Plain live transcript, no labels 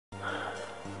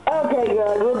Okay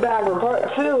guys, we're back for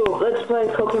part 2. Let's play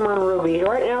Pokemon Ruby.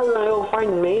 Right now we're gonna go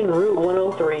find main route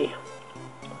 103.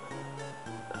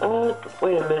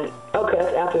 Wait a minute. Okay,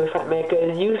 that's after we fight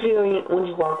Mecha. Usually once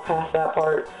you walk past that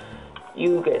part,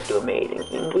 you get to amazing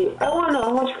things. I wanna know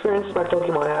how much experience my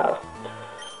Pokemon have.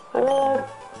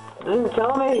 Didn't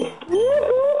tell me.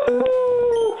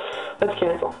 Let's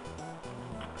cancel.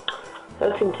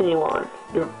 Let's continue on.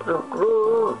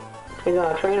 He's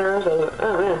on a trainer, so,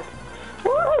 oh man.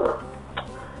 Woo!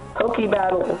 Poke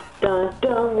battle. Dun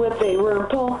dun with a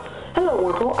Wurmple. Hello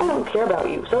Wurmple, I don't care about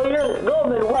you. So you're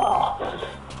Golden Wall.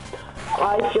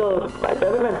 I feel like the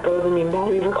other man's better than me, mad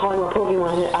at me for calling my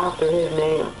Pokemon after his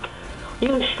name.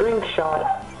 Use String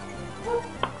Shot.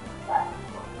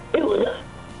 It was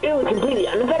completely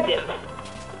ineffective.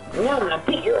 Now I'm gonna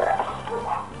beat your ass.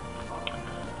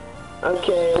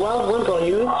 Okay, well Wurmple,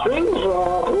 use String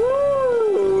Shot.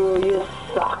 Woo! You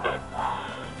suck.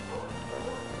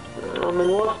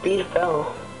 Manual speed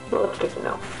fell. Well, let's fix it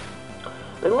now.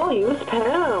 And we'll use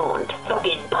Pound.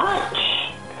 Fucking punch!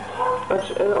 Or is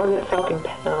it Falcon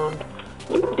Pound?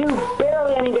 You do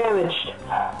barely any damage.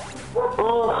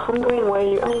 Oh, I'm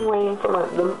waiting for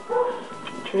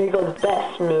the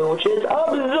best move, which is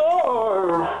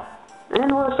Absorb!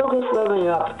 And we're so close to leveling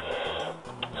up.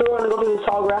 So we're gonna go through the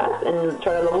tall grass and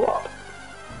try to level up.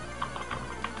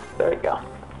 There we go.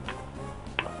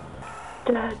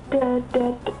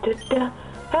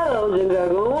 Hello,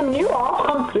 Zigzagoon. You are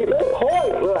completely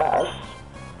pointless.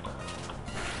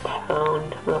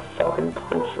 Pound. I'm gonna fucking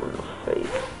punch you in the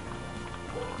face.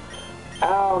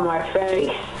 Ow, my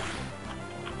face.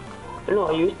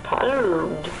 No, use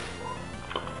Pound.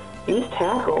 Use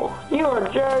Tackle. You're a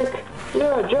jerk.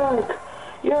 You're a jerk.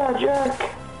 You're a jerk.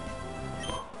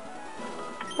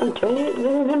 I'm telling you, this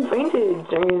has been fainted.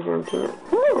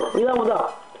 We leveled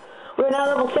up. We're now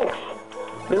level 6.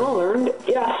 Mineral learned.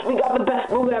 Yes, we got the best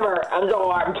move ever.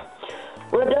 Absorbed.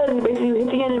 What it does is basically you hit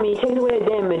the enemy, takes away the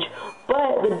damage,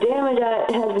 but the damage that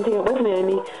has been taken away from the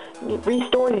enemy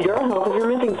restores your health if you're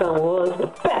missing some. Well, it's the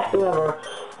best move ever.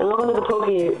 And welcome to the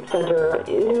Poke Center. This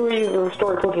is where you can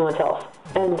restore Pokemon's health.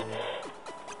 And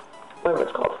whatever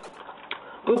it's called.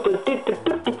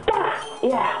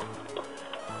 Yeah.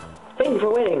 Thank you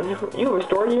for waiting. You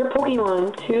restored your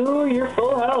Pokemon to your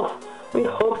full health. We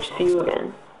hope to see you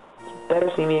again. Better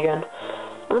see me again.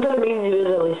 I'm gonna try to do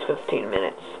this at least 15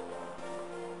 minutes.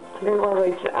 I think we're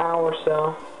like an hour or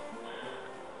so.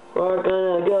 We're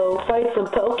gonna go fight some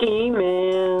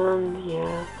Pokemon.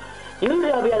 Yeah. Usually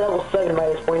I'll be at level 7 by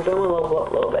this point, so I'm gonna level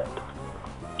up a little bit.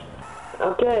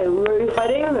 Okay, we're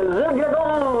fighting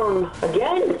Zigzagoon!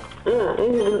 Again?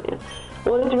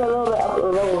 Well, this is a little bit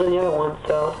upper level than the other one,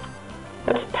 so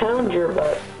let's pound your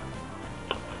butt.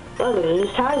 Oh, this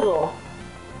is Tackle.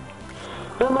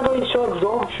 I'm not going to show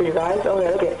Absorb for you guys. Okay,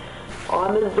 okay.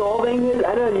 I'm absorbing his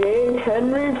energy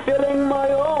and refilling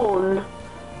my own.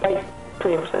 By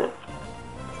 20%.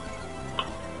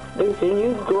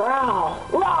 Continue growl.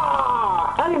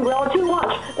 Rah! I can growl too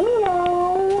much.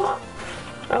 No!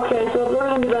 Okay, so if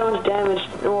doesn't do that much damage,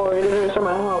 or it doesn't restore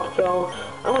my health, so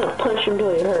I'm gonna punch him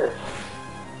until he hurts.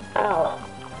 Ow.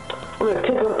 I'm gonna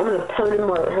kick him, I'm gonna pound him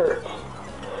where it hurts.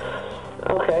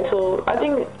 Okay, so I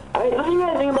think the thing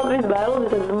I think about these battles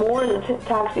is that the more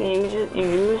attacks you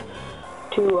use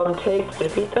to take to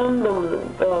defeat them,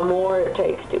 the more it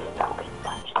takes to Falcon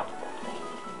Punch.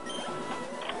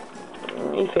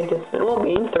 You think this will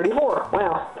mean 34.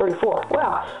 Wow, 34.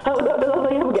 Wow. How about that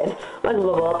level up again? Let's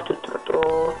level up to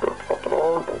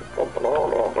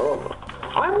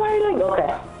I'm waiting.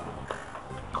 Okay.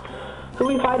 Who are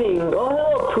we fighting? Oh,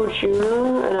 hello,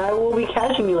 Poochuna, and I will be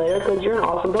catching you later because you're an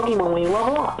awesome Pokemon when you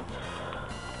level up.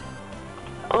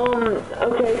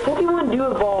 Okay, Pokemon do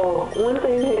evolve. Once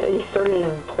they hit a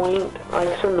certain point, like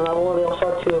a certain level, they'll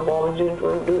start to evolve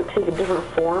and take a different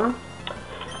form.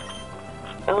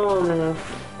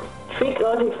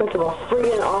 Treecko takes like a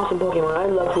friggin' awesome Pokemon. I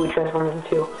love who he transforms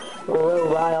into.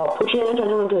 Grovyle. Poochuna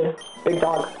transforms into Big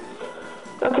Dog.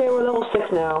 Okay, we're level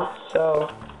 6 now, so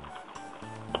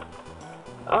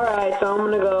alright, so I'm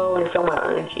gonna go and fill my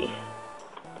energy.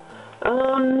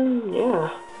 Yeah,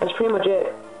 that's pretty much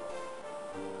it.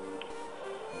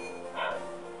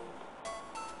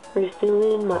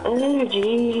 Refilling my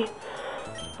energy.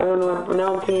 I don't know,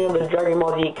 now I'm thinking of the Dragon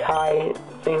Ball Z Kai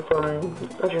thing from,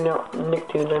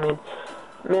 Nicktoons, I mean.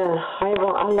 Man,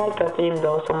 I like that theme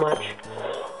though so much.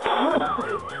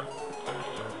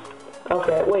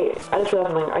 Okay, wait, I just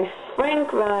realized something. I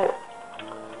think that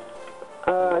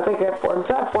I think I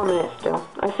have 4 minutes still.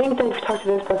 I think that if you talk to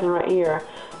this person right here,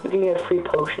 you can get a free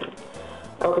potion.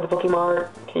 Look at the Pokemon.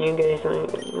 Can you get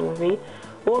something with me?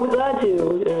 Well, I'll be glad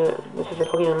to. This is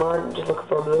said Pokemon Mart, just looking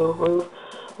for a blue move.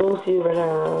 We'll see if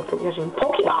we're catching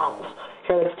Pokeballs.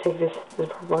 Here, let's take this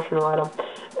promotional item.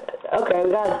 Okay,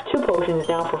 we got 2 potions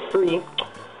now for free.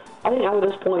 I think after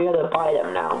this point, you have to buy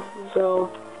them now.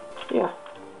 So, yeah.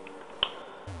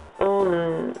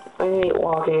 I hate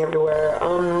walking everywhere.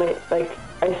 Like,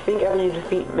 I think after you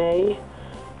defeat May,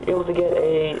 you're able to get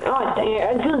a... Oh, dang it,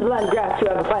 I just the last grass too,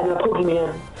 I can fight another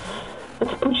Pokemon.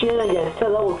 Let's put you in again. It's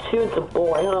at level 2, it's a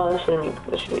boy. Oh,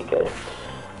 this should be good.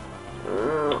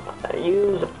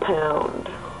 Use a pound.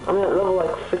 I'm at level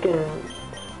like freaking...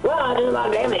 Wow, I did a lot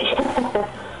of damage.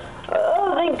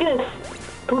 Oh, thank goodness.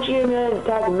 Poochie man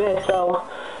attack and miss, so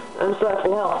I'm still at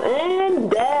full health. And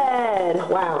dead!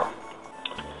 Wow.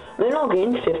 Then I'll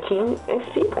gain 15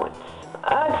 XP points.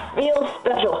 I feel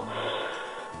special.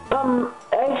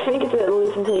 I think it's at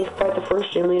least until you fight the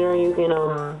first gym leader, you can,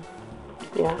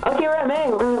 yeah. Okay, right,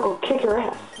 man, we're gonna go kick your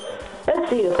ass. Let's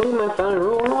see, the Pokemon found in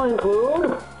Rule 1 will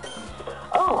include...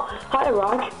 Oh, hi,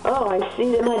 Rock. Oh, I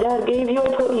see that my dad gave you a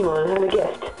Pokemon as a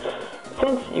gift.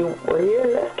 Since you were here,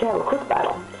 let's have a quick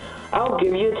battle. I'll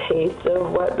give you a taste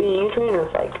of what being a trainer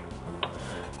is like.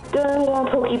 Da-da,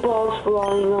 Pokeballs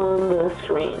flying on the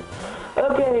screen.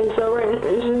 Okay, so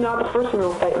this is not the first time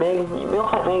you'll fight Meg. You'll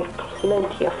fight Meg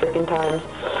plenty of freaking times.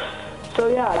 So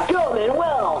yeah, go then,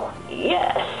 well,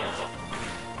 yes!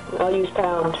 I'll use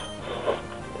pound.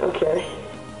 Okay.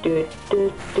 Do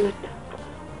it.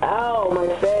 Ow, my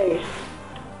face.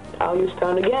 I'll use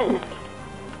pound again.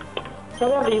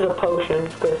 So I have to use a potion,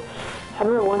 because I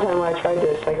remember one time when I tried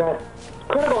this, I got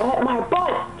critical hit in my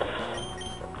butt!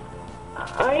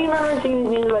 I remember seeing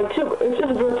these names like, it's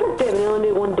just a protective and they only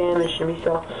do 1 damage to me,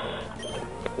 so...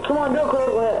 Come on, do a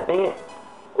critical hit, dang it.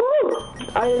 Woo!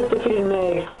 I just defeated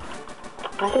Meg.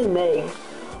 I said Meg.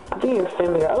 I think you're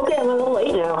family guy. Okay, I'm at level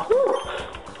 8 now. Woo!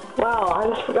 Wow, I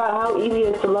just forgot how easy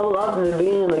it is to level up in the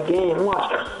beginning of the game.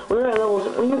 Watch, when you're at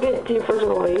levels, when you get to your first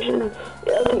elevation,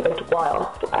 it'll take a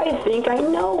while. I think I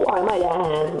know why my dad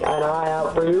has an eye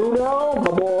out for you now,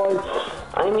 my boy.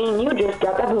 I mean, you just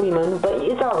got that Pokemon, but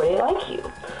it's already like you.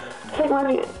 I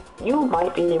think you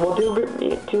might be able to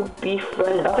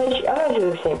befriend. I thought you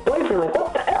were saying boyfriend, like,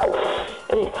 what the hell?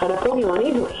 And it's kind of Pokemon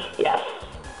easily. Yes.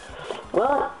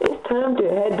 Well, it's time to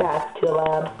head back to the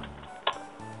lab.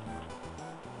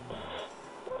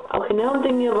 Okay, now I'm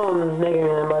thinking of Mega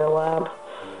Man by the lab.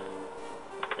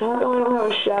 How come I don't have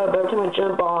a shadow, but every time I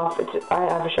jump off, I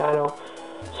have a shadow.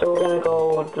 So we're gonna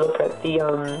go look at the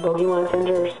Pokemon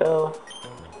Center, so...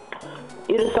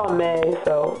 You just saw May,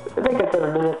 so I think that's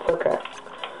 7 minutes, okay.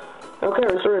 Okay,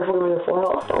 restored Pokemon to full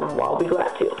health, so I'll be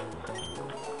glad to.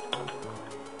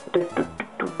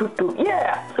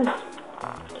 Yeah!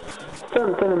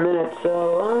 7 minutes,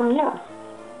 so, yeah.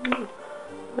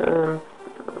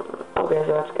 Okay,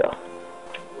 so let's go.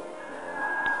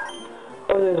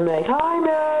 Oh, there's May. Hi,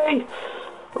 May!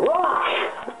 Rock!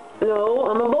 No,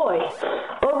 I'm a boy.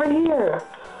 Over here!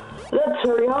 Let's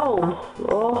hurry home.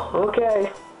 Oh,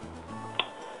 okay.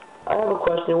 I have a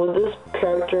question. Was this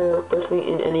character personally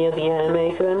in any of the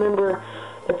anime? Because I remember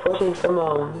the person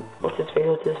from, what's his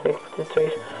face?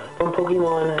 From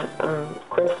Pokemon,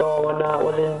 Crystal and whatnot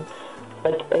was in,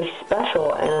 like, a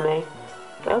special anime.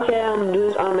 Okay, I'm doing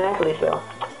this automatically, so.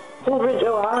 Bridge,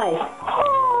 oh, hi.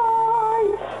 Hi!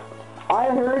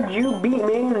 I heard you beat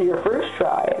me in your first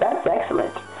try. That's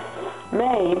excellent.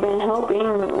 May, you've been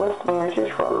helping with my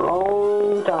research for a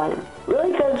long time.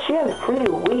 Really? Because she has pretty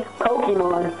weak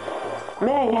Pokemon.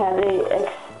 May has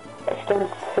a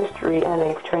extensive history as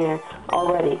a trainer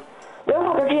already.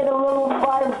 No, she has a level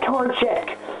 5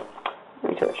 Torchic.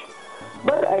 Research.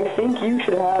 But I think you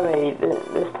should have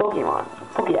this Pokemon.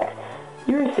 Pokédex.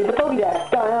 You received the Pokédex.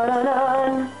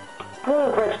 Dun-dun-dun-dun!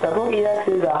 The Pokédex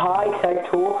is a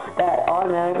high-tech tool that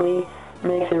automatically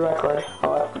makes a record.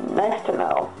 Oh, it's nice to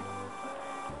know.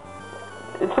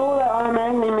 The tool that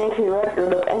automatically makes a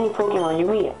record of any Pokemon you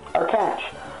meet or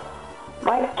catch.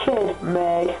 My kid,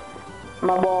 Meg,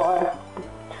 my boy,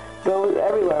 goes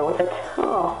everywhere with it.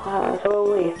 Oh, so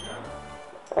we.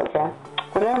 Okay.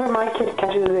 Whenever my kid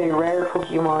catches a rare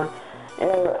Pokemon,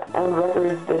 it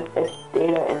records its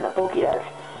data in the Pokédex.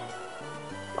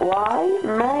 Why?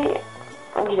 May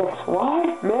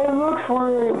looks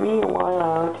for me while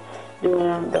out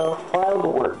doing the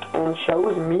file work and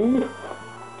shows me.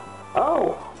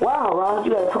 Oh, wow, Ron,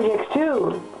 you got a Pokédex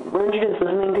too. Weren't you just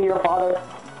listening to your father?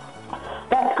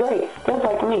 That's great, just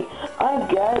like me. I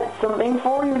got something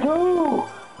for you too.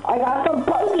 I got some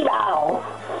Pokéballs.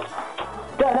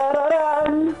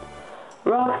 Da-da-da-da!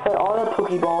 Rock set all the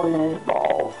Pokéballs in his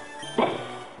balls.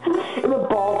 In the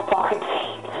balls pocket.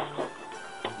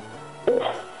 It's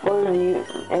for you,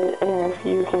 and if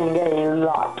you can get a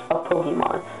lot of Pokéballs.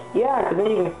 Pokemon. Yeah, because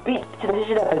then you can beat the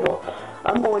shit out of people.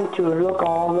 I'm going to look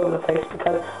all over the place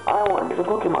because I want different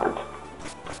Pokemon.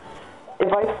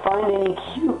 If I find any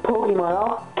cute Pokemon,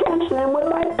 I'll catch them with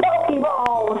my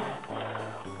Pokeballs!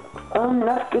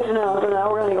 That's good to know. So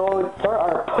now we're gonna go start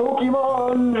our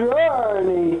Pokemon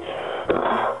journey!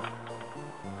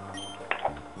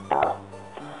 Ow.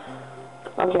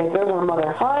 Okay, there's our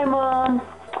mother. Hi, Mom!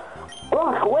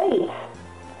 Rock, wait!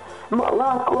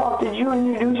 Rock, did you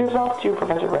introduce yourself to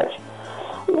Professor Rich?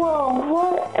 Whoa,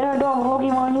 what? An adorable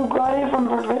Pokemon you got it from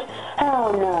Professor?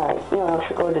 How nice! You know,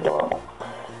 Trickle is adorable.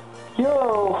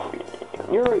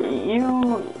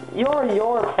 You're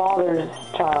your father's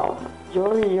child.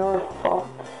 You're your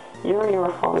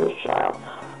father's child.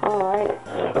 Alright.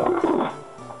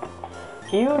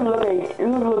 You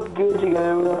look good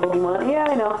together with a Pokemon. Yeah,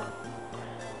 I know.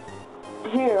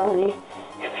 Here, honey.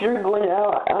 If you're going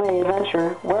out on an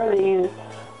adventure, wear these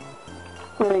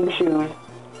running shoes.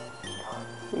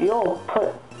 You'll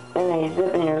put in a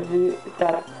zip in your zip.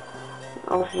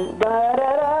 Oh,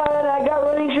 I got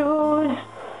running shoes!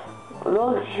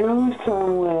 Those shoes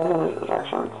come with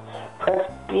instructions.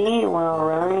 Press B while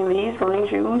wearing these running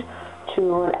shoes to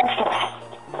run extra fast.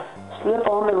 Slip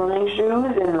on the running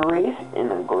shoes and race in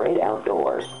the great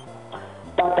outdoors.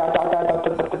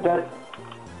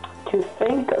 To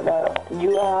think that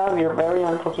you have your very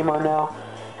own Pokemon now.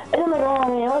 And oh my god,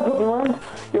 any other Pokemon,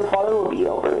 your father will be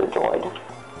overjoyed.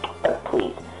 But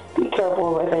please, be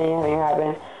careful if anything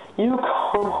happens. You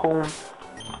come home.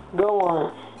 Go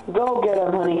on. Go get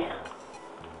him, honey.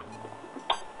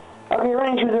 Okay,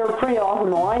 running shoes are pretty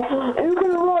awesome, right? And you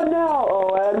can run now!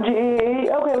 OMG!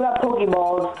 Okay, we got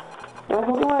Pokeballs. That's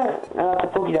a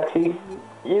Pokédex.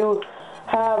 You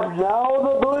have now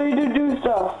the ability to do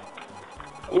stuff.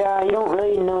 Yeah, you don't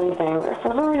really know anything. For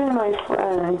some reason, my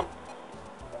friend...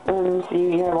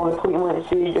 see, you have all the Pokemon.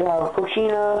 See, you have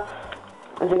Pochina,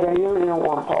 a Zigzagoon, and a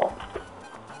Wurmple.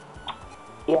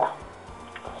 Yeah.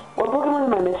 What Pokemon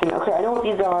am I missing? Okay, I know what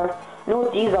these are. I know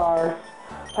what these are.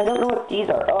 I don't know what these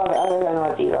are. Oh, I know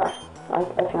what these are. I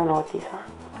think I know what these are.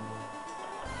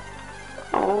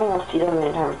 I don't think I'll see them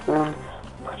anytime soon.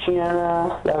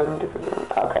 Pochina,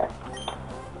 okay.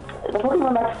 The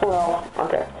Pokemon back to full health.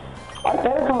 Okay. I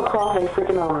better come across a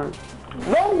freaking, run,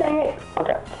 dang it!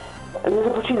 Okay. And there's a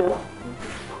Pochina.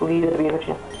 Please, let it be a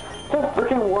Pochina. It's a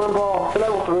freaking Wurmple. It's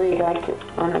level 3. I'm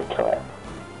gonna kill it.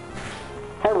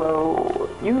 Hello.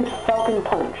 Use Falcon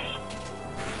Punch.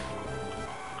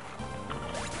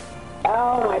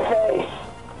 Ow, my face.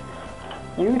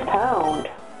 Use Pound.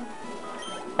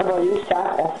 I'm gonna use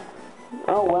Tackle.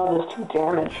 Oh well, there's 2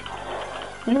 damage.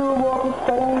 You are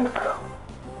pathetic.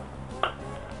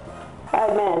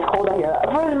 Man, it's cold out here.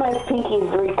 First, my pinky is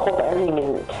very cold. Everything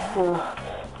isn't.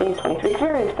 Needs 23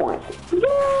 experience points. Yay!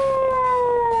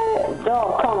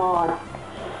 Oh, come on.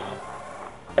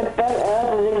 It's better.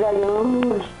 That's a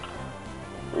Zigzagoon.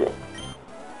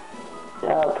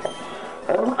 Okay.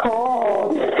 I'm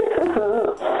cold.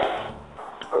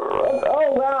 Oh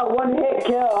wow, 1 hit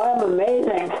kill. I'm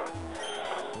amazing.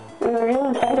 We're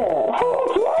really excited.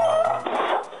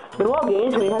 In all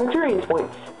games, we have experience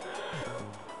points.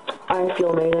 I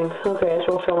feel amazing. Okay,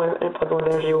 so I'll fill my Pokemon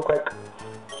energy real quick.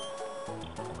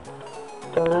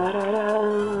 Da -da -da -da.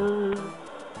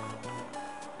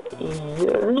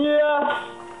 Yes!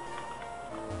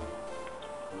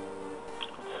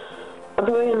 I'm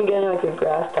probably gonna be getting like a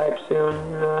grass type soon.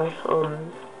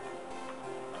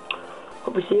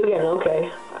 Hope we see you again.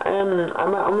 Okay. I'm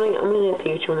gonna get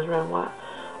Pikachu in this round. Why?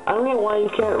 I don't get why you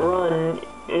can't run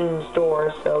in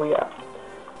stores. So yeah.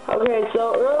 Okay,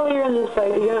 so earlier in this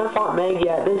fight, you haven't fought Meg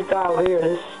yet. This guy over here,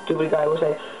 this stupid guy, will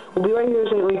say, we'll be right here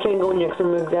saying we can't go next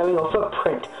and we're examining a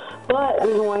footprint. But the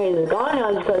reason why he's gone now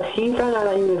is because he found out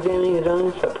that he was examining his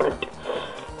own footprint.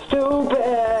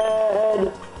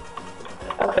 Stupid!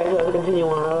 Okay, so let's continue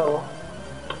on our level.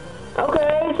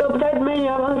 Okay, so besides me,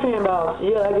 I'm other fan battles.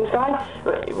 You like this guy?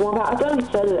 One past him,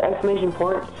 says an exclamation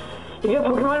point. You get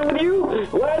Pokemon with you?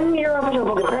 When you're official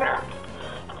Pokemon.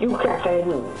 You can't say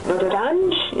no to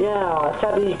challenge? Yeah,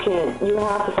 sadly you can't. You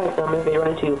have to fight them if they run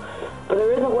into you. But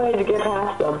there is a way to get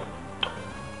past them.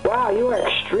 Wow, you are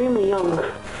extremely young.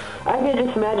 I can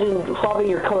just imagine swapping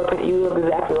your color print. You look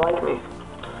exactly like me.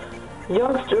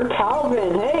 Youngster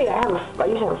Calvin. Hey, I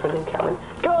used to have a friend named Calvin.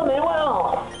 Go,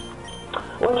 Manuel!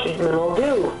 What should Manuel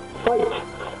do? Fight.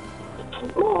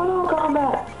 Oh, no,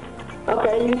 combat.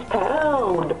 Okay, use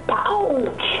Pound.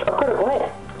 Pouch! A critical hit.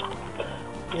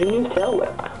 You use Tail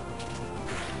Whip.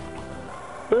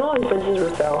 When all defenses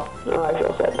were fell. Oh, I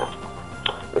feel sad now.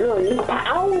 We're gonna use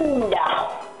Pound!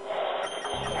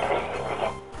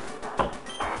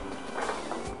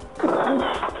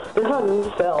 This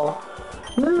one fell.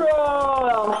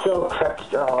 No, still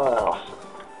tripped.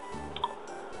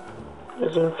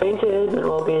 There's been fainted, and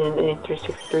we'll be in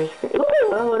 8363.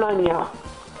 Oh, 9 now.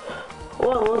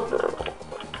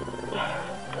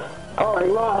 Oh, I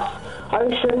lost. I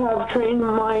should have trained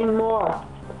mine more.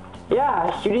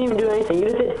 Yes, you didn't even do anything. You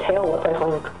just did tail whip, I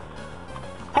think.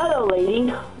 Hello,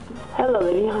 lady. Hello,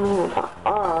 lady.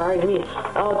 Alright, me.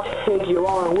 I'll take you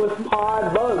on with my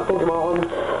bug Pokemon.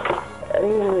 I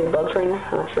think this is a bug trainer.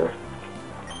 I'm not sure.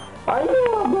 Are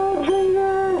you a bug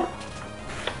trainer?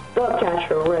 Bug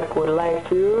catcher Rick would like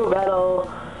to battle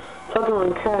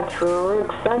Pokemon catcher Rick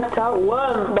sent out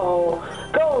one ball.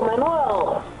 Go,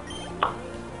 Manuel!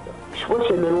 What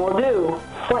should Manuel do?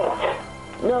 Fight!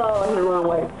 No, I hit the wrong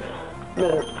way.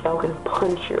 Better Falcon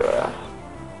punch your ass.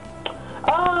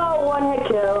 Oh, one hit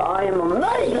kill. I am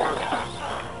amazing!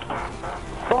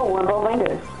 Oh, one ball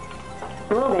landed.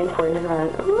 Moving for you.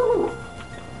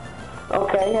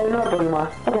 Okay, here's another Pokemon.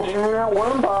 Okay, so now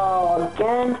one ball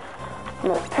again.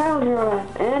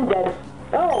 And dead.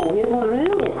 Oh, here's one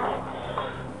million.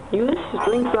 Use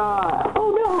string shot. Oh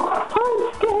no, I'm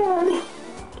scared.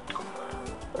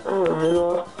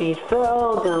 Middle speed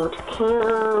fell, don't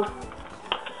care.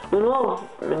 Middle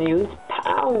use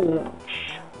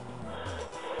pouch.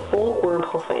 Full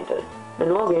wormhole fainted.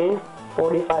 Middle gain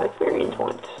 45 experience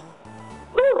points.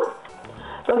 Woo!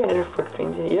 Okay, just quick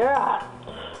fainted. Yeah.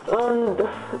 The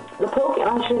Pokemon,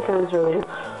 I should have said this earlier.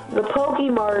 The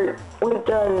Pokemart, what it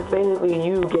does is basically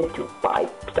you get to buy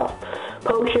stuff.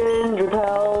 Potions,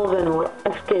 repels, and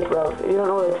escape ropes. If you don't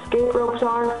know what escape ropes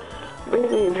are,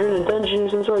 basically if you're in a dungeon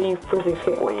of some sort, you first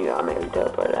escape when you got maybe to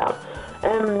put it out.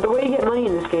 And the way you get money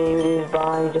in this game is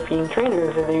by defeating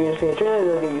trainers. If you defeat a trainer,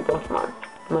 they'll give you Pokemon.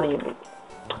 Money and meat.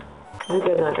 I think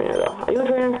I'm not a trainer though. Are you a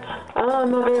trainer? I'm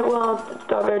not very well,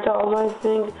 not very tall, I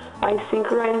think. I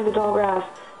sink right into the tall grass.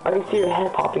 I can see your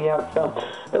head popping out, so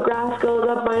the grass goes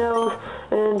up my nose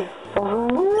and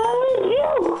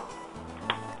you.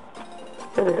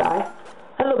 There's a guy.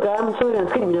 Hello guy, I'm so gonna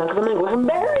skip you now because I'm gonna go some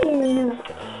berries.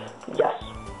 Yes.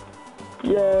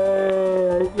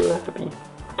 Yay, I still have to pee.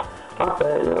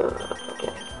 Okay.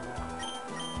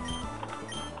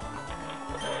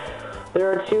 There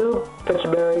are 2 pitch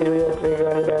berries, we have to figure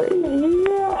out a berry.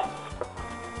 Yes!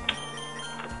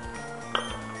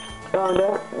 Oh,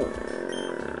 there.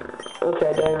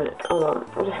 Okay, damn it. Hold on.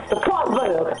 The plot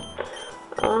button, okay.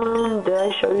 Did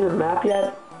I show you the map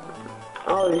yet?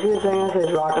 Oh, you see the thing that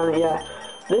says rock on it? Yeah.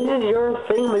 This is your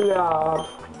thing, we got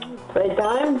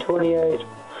playtime 28.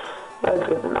 That's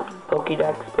good enough.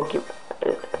 Pokédex,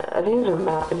 I think there's a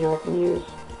map in here I can use.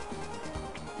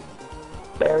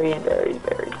 Berries.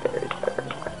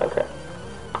 Okay.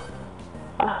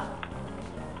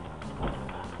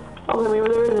 Okay, maybe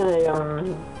there isn't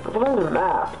there's a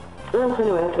map.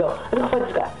 Anyway, let's go. Let's go fight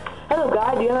this guy. Hello,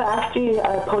 guy. Do you have actually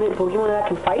an opponent Pokemon that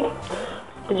can fight?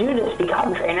 Did you just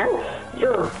become trainer? We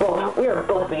are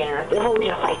both beginners. Therefore, we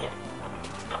should fight.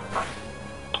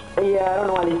 Yeah, I don't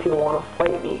know why these people want to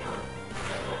fight me.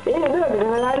 Yeah, good,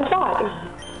 because I just fought.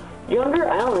 Younger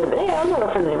Alan. Hey, I'm not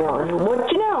a friendly Alan.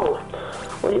 What you know?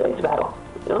 What do you like to battle?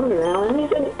 Younger Alan, he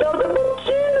said, go to the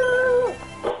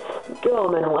gym! Go,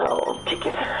 Manuel. Kick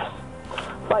his ass.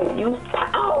 Fight, use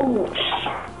pouch!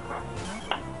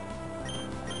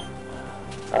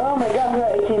 Oh my god, we're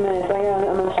at 18 minutes.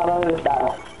 I'm gonna stop over this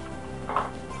battle.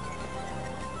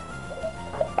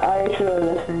 I should have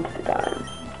listened to the time.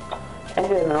 I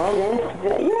did an all game.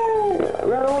 Yay! We're at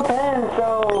level 10, so...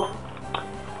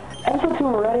 Episode 2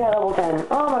 already at level 10.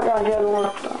 Oh my gosh, you have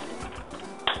more stuff.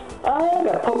 Oh, I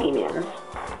got Pokemon.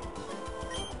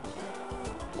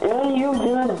 And you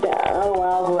did that. Oh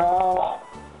wow, bro.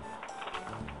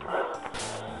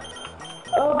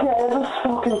 Okay, let's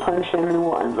fucking punch him and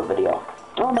we'll end the video.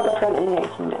 Oh my gosh, I got an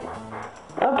 18 minutes.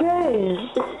 Okay,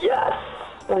 yes!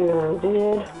 I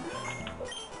did.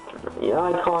 Yeah,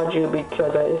 I called you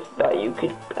because I thought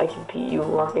I could beat you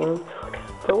working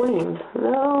for winning.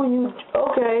 No, you...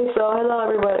 Okay, so hello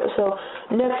everybody. So,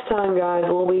 next time, guys,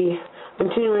 we'll be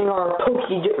continuing our Poke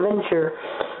adventure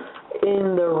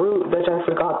in the route that I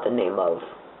forgot the name of.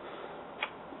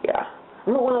 Yeah.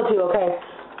 Route 102, okay.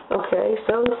 Okay,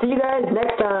 so see you guys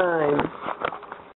next time.